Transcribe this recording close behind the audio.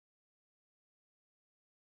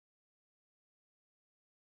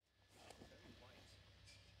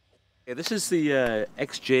Yeah, this is the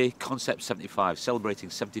XJ Concept 75, celebrating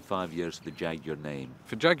 75 years of the Jaguar name.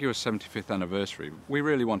 For Jaguar's 75th anniversary, we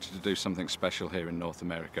really wanted to do something special here in North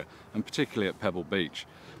America, and particularly at Pebble Beach.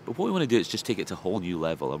 But what we want to do is just take it to a whole new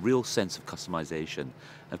level, a real sense of customization. And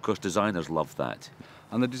of course, designers love that.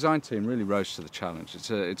 And the design team really rose to the challenge.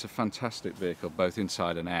 It's a fantastic vehicle, both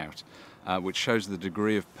inside and out, which shows the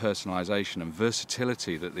degree of personalisation and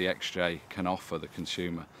versatility that the XJ can offer the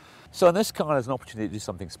consumer. So in this car is an opportunity to do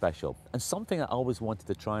something special. And something I always wanted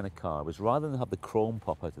to try in a car was, rather than have the chrome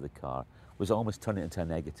pop out of the car, was almost turn it into a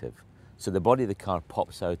negative. So the body of the car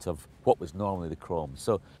pops out of what was normally the chrome.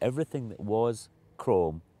 So everything that was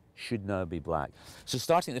chrome should now be black. So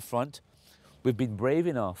starting at the front, we've been brave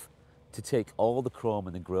enough to take all the chrome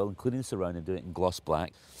in the grille, including the surround, and do it in gloss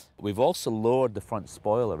black. We've also lowered the front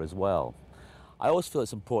spoiler as well. I always feel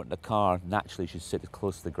it's important a car naturally should sit as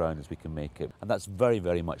close to the ground as we can make it. And that's very,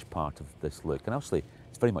 very much part of this look. And actually,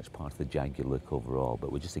 it's very much part of the Jaguar look overall,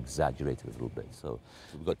 but we just exaggerated a little bit. So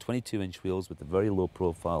we've got 22-inch wheels with a very low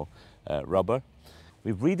profile rubber.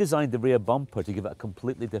 We've redesigned the rear bumper to give it a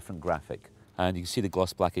completely different graphic. And you can see the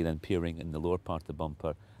gloss blacking then appearing in the lower part of the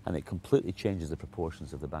bumper, and it completely changes the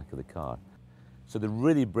proportions of the back of the car. So the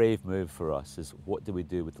really brave move for us is, what do we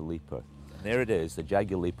do with the Leaper? And there it is, the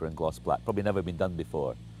Jaguar Leaper in gloss black. Probably never been done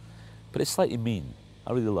before. But it's slightly mean.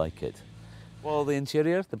 I really like it. Well, the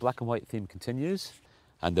interior, the black and white theme continues.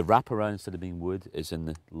 And the wraparound, instead of being wood, is in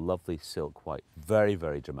the lovely silk white. Very,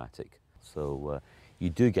 very dramatic. So you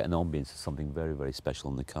do get an ambience of something very, very special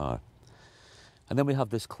in the car. And then we have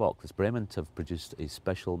this clock. This Bremont have produced a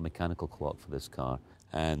special mechanical clock for this car.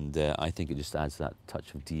 And I think it just adds that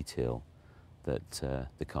touch of detail that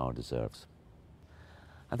the car deserves.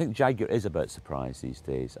 I think Jaguar is about surprise these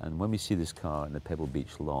days, and when we see this car in the Pebble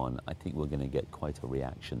Beach lawn, I think we're going to get quite a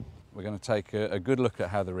reaction. We're going to take a good look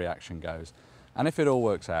at how the reaction goes. And if it all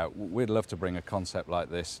works out, we'd love to bring a concept like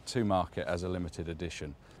this to market as a limited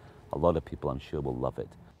edition. A lot of people, I'm sure, will love it.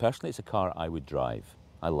 Personally, it's a car I would drive.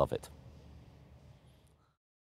 I love it.